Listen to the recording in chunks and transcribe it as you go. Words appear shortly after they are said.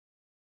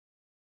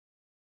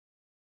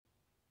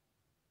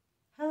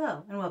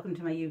Hello and welcome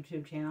to my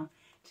YouTube channel.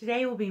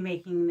 Today we'll be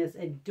making this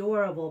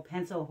adorable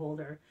pencil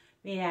holder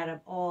made out of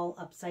all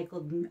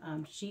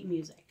upcycled sheet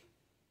music.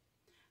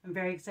 I'm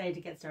very excited to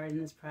get started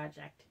in this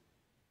project.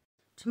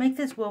 To make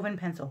this woven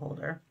pencil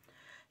holder,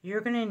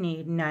 you're going to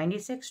need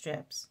 96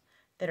 strips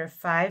that are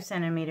 5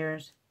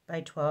 centimeters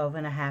by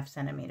 12.5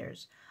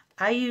 centimeters.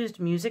 I used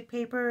music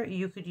paper.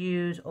 You could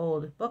use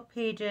old book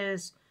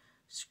pages,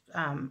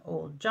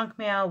 old junk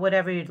mail,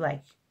 whatever you'd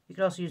like. You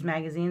could also use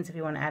magazines if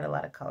you want to add a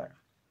lot of color.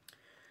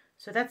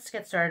 So let's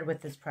get started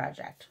with this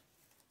project.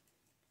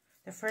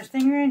 The first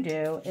thing you're going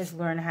to do is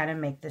learn how to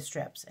make the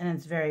strips, and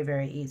it's very,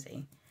 very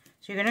easy.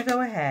 So you're going to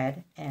go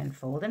ahead and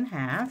fold in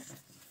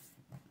half.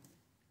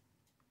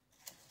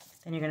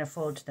 Then you're going to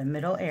fold to the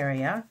middle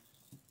area.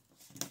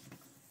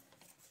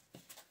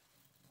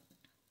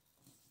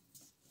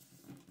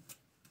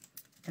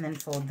 And then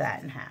fold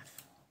that in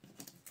half.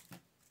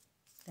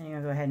 Then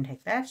you're going to go ahead and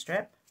take that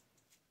strip,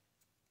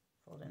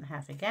 fold it in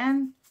half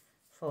again,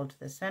 fold to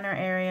the center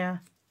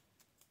area,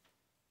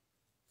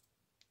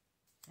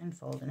 and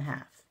fold in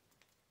half.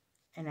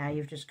 And now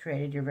you've just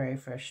created your very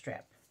first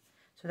strip.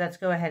 So let's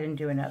go ahead and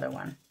do another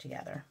one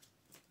together.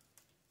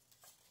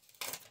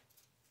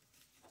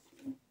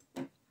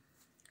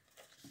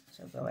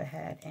 So go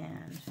ahead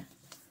and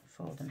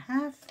fold in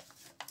half,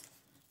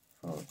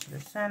 fold to the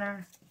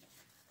center,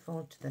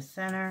 fold to the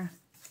center,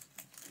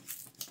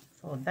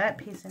 fold that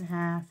piece in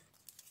half,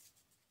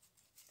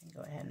 then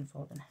go ahead and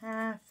fold in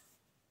half,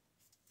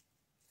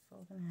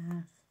 fold in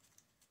half,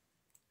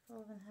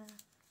 fold in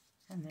half.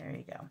 And there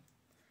you go.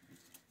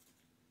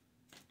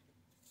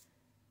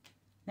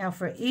 Now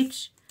for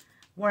each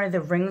one of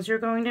the rings you're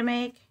going to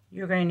make,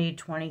 you're going to need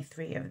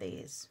 23 of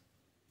these.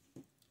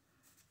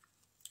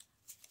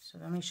 So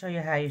let me show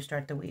you how you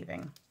start the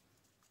weaving.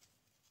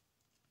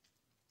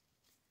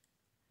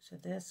 So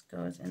this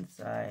goes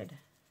inside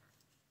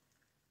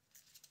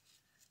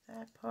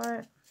that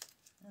part,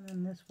 and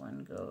then this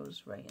one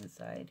goes right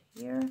inside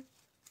here.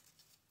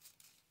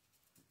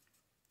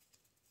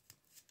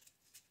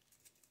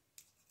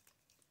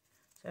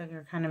 So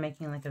you're kind of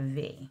making like a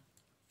V.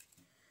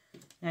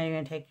 Now you're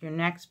going to take your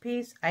next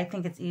piece. I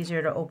think it's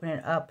easier to open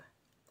it up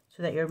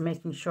so that you're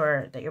making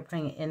sure that you're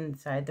putting it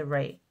inside the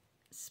right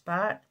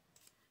spot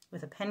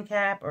with a pen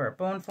cap or a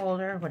bone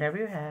folder, whatever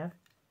you have.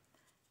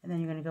 And then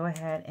you're going to go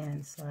ahead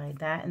and slide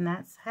that in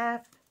that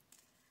half,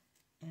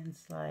 and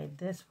slide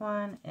this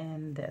one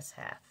in this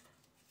half.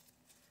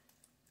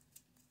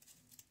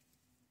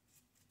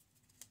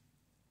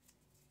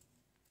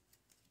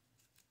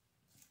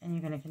 And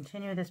you're going to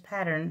continue this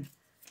pattern.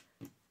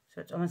 So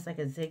it's almost like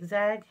a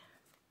zigzag.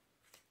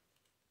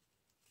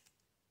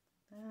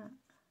 That.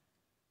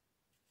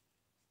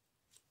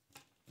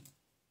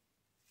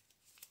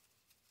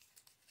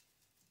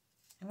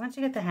 And once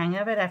you get the hang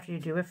of it, after you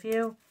do a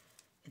few,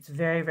 it's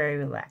very, very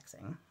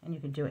relaxing. And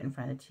you can do it in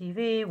front of the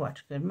TV,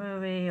 watch a good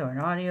movie or an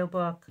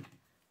audiobook.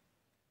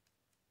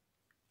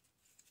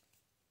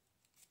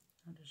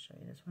 I'll just show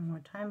you this one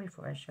more time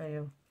before I show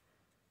you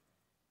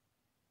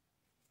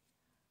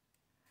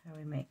how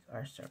we make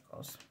our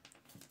circles.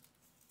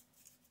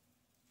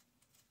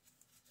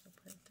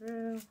 Put it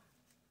through,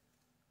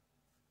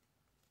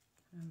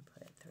 and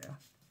put it through,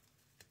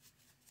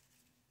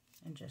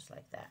 and just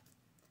like that.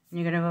 And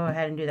you're going to go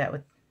ahead and do that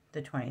with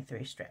the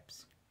 23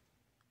 strips.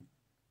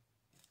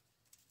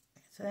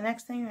 So the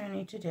next thing you're going to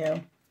need to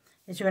do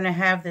is you're going to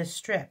have this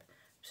strip,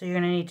 so you're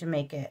going to need to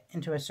make it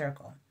into a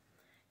circle.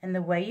 And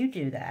the way you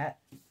do that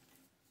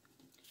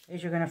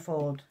is you're going to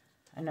fold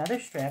another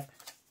strip,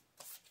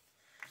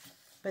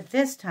 but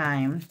this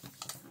time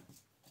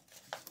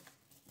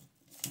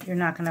you're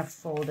not going to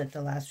fold it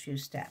the last few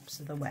steps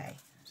of the way.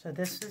 So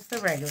this is the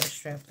regular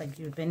strip like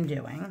you've been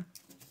doing,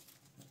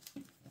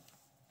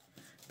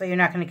 but you're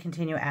not going to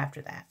continue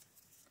after that.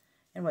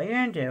 And what you're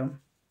going to do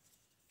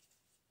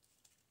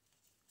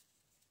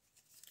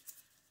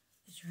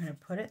is you're going to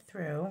put it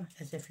through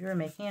as if you were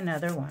making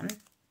another one.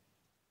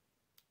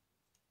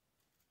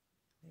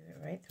 Leave it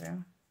right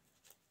through.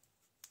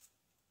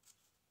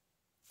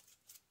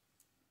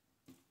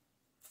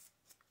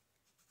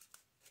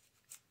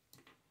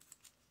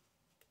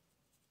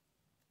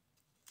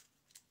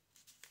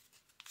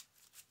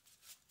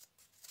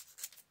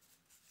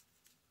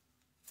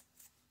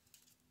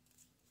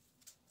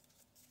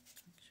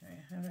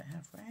 Have it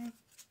halfway.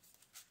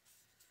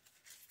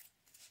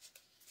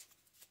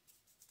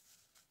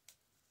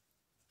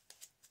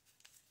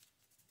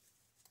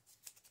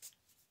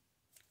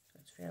 So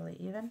it's fairly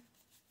even.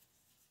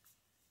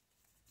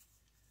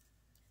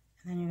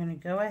 And then you're going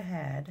to go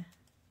ahead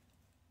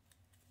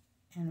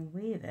and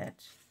weave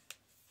it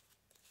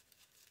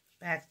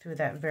back through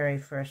that very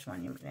first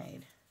one you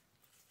made.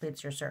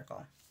 Completes your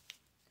circle.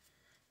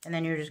 And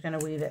then you're just going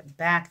to weave it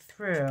back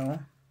through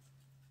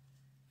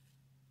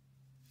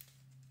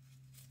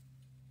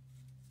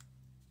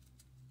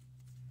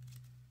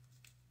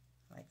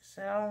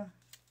so,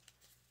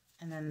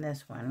 and then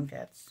this one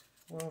gets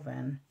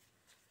woven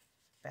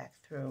back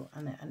through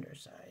on the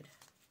underside.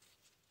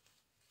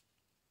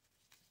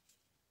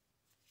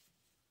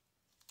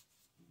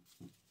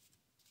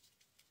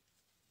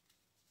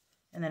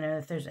 And then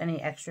if there's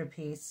any extra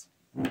piece,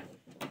 you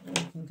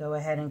can go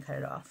ahead and cut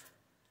it off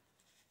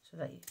so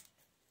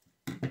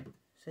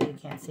you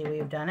can't see where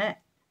you've done it.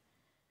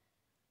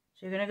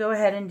 So you're going to go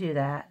ahead and do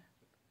that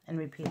and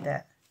repeat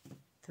that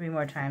 3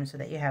 more times so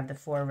that you have the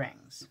 4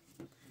 rings.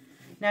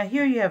 Now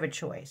here you have a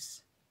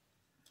choice.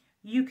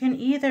 You can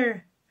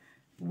either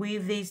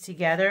weave these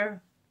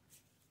together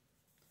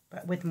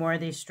but with more of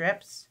these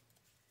strips.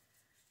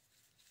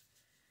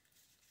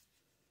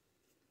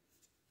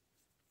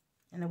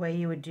 And the way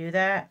you would do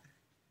that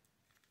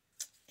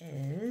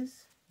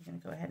is you're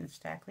going to go ahead and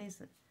stack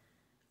these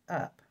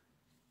up.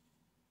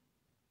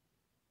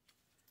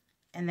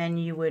 And then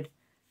you would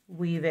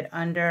weave it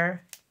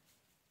under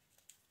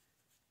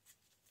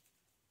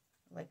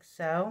like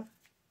so.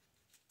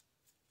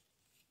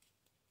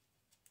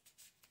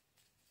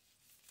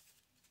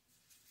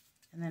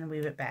 And then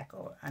weave it back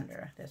over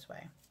under this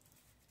way.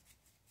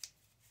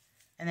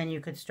 And then you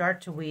could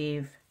start to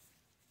weave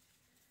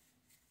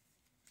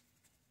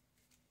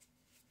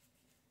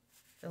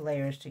the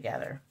layers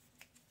together.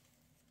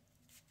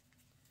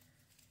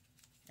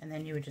 And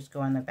then you would just go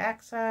on the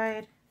back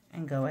side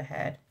and go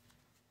ahead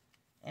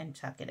and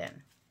tuck it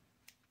in.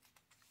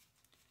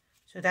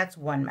 So that's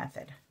one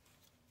method.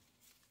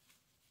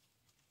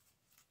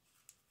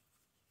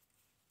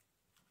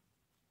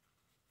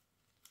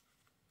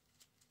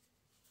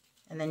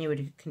 And then you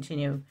would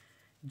continue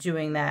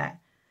doing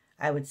that,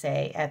 I would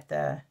say, at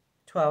the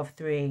 12,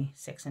 3,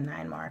 6, and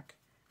 9 mark.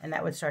 And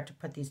that would start to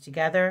put these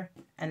together,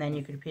 and then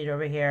you could repeat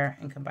over here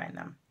and combine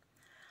them.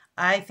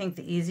 I think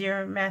the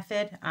easier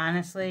method,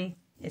 honestly,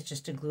 is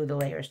just to glue the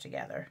layers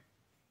together.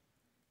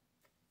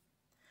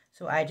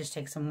 So I just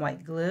take some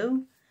white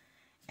glue,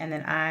 and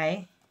then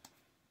I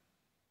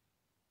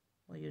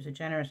will use a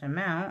generous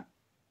amount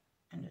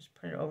and just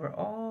put it over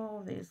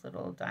all these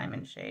little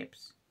diamond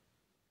shapes.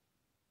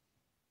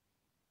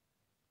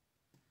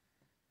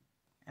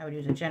 I would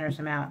use a generous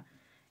amount,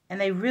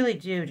 and they really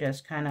do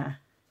just kind of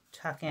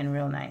tuck in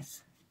real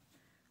nice,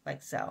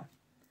 like so.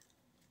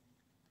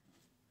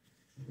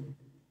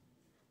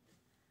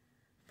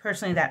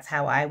 Personally, that's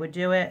how I would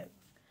do it.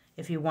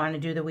 If you want to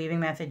do the weaving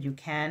method, you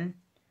can.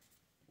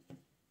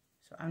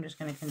 So I'm just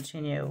going to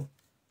continue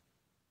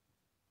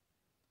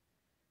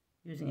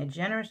using a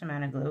generous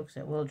amount of glue because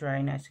it will dry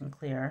nice and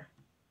clear.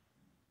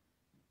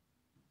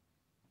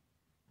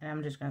 And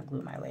I'm just going to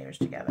glue my layers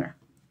together.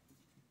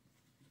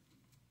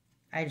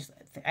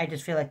 I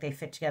just feel like they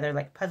fit together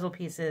like puzzle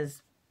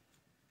pieces.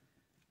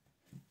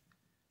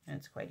 And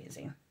it's quite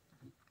easy.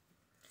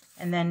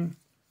 And then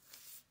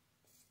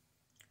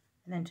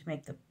to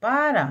make the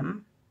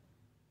bottom,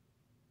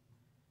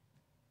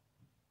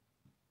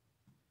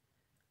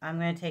 I'm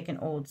going to take an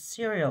old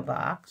cereal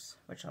box,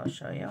 which I'll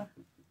show you.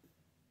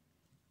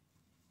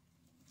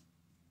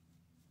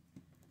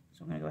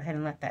 So I'm going to go ahead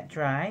and let that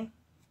dry.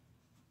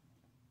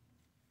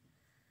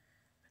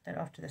 Put that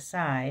off to the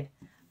side.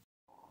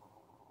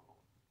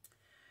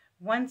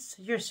 Once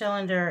your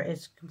cylinder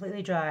is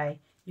completely dry,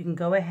 you can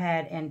go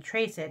ahead and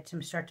trace it to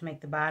start to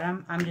make the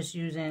bottom. I'm just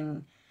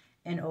using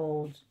an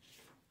old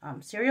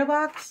cereal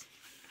box.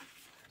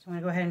 So I'm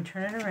going to go ahead and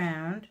turn it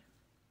around.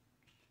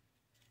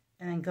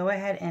 And then go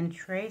ahead and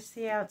trace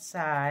the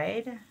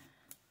outside.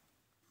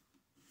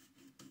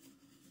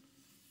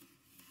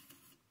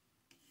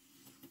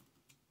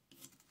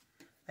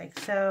 Like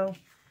so.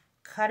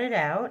 Cut it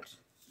out.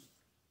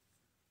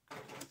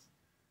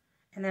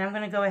 And then I'm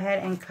going to go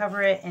ahead and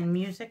cover it in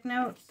music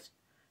notes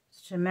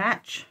to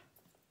match.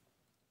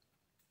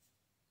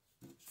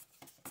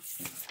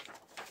 So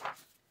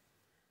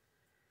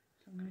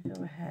I'm going to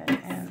go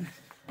ahead and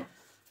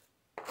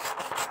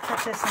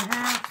cut this in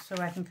half so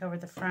I can cover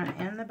the front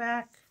and the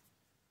back.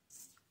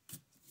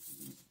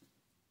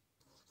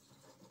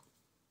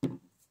 Go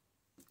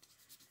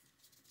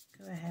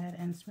ahead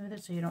and smooth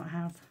it so you don't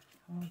have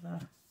all the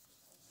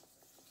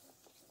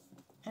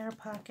air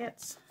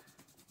pockets.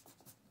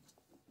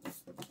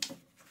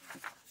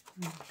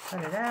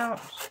 Cut it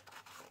out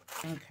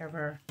and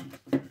cover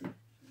the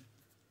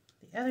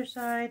other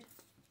side.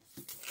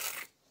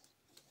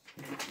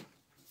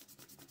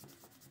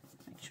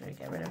 Make sure you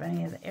get rid of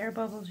any of the air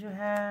bubbles you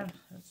have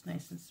so it's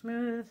nice and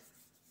smooth.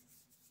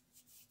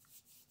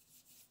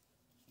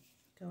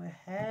 Go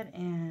ahead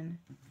and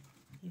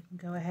you can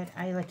go ahead.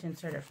 I like to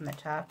insert it from the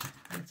top.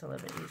 It's a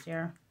little bit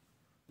easier.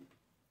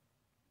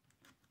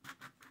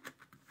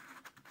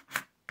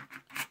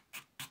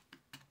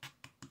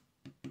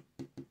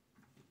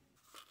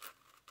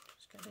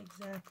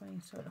 Exactly,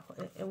 so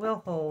it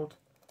will hold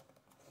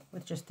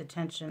with just the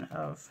tension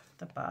of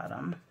the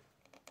bottom.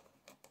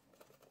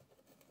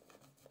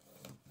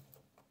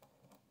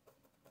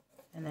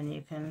 And then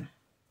you can,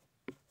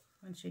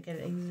 once you get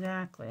it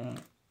exactly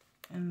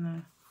in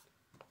the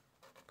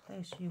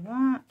place you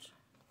want,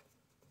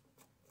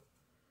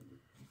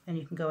 then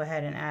you can go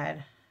ahead and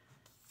add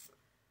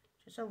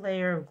just a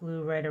layer of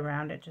glue right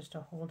around it just to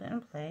hold it in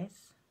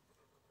place.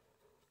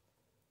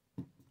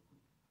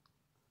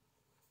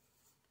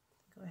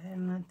 Go ahead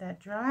and let that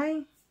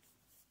dry.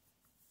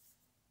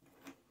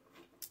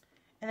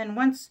 And then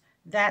once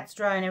that's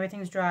dry and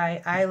everything's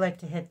dry, I like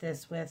to hit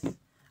this with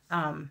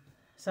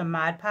some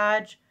Mod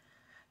Podge.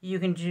 You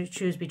can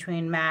choose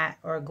between matte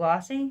or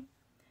glossy.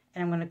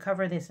 And I'm going to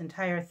cover this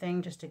entire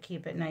thing just to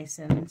keep it nice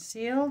and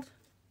sealed.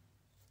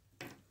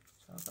 So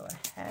I'll go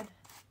ahead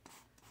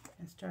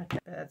and start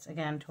that. But that's,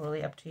 again,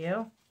 totally up to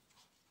you.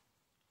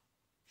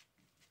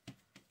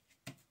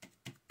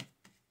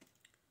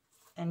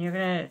 And you're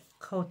going to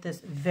coat this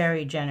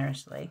very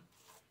generously.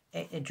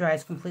 It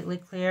dries completely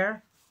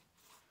clear,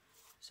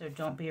 so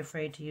don't be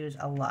afraid to use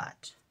a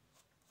lot.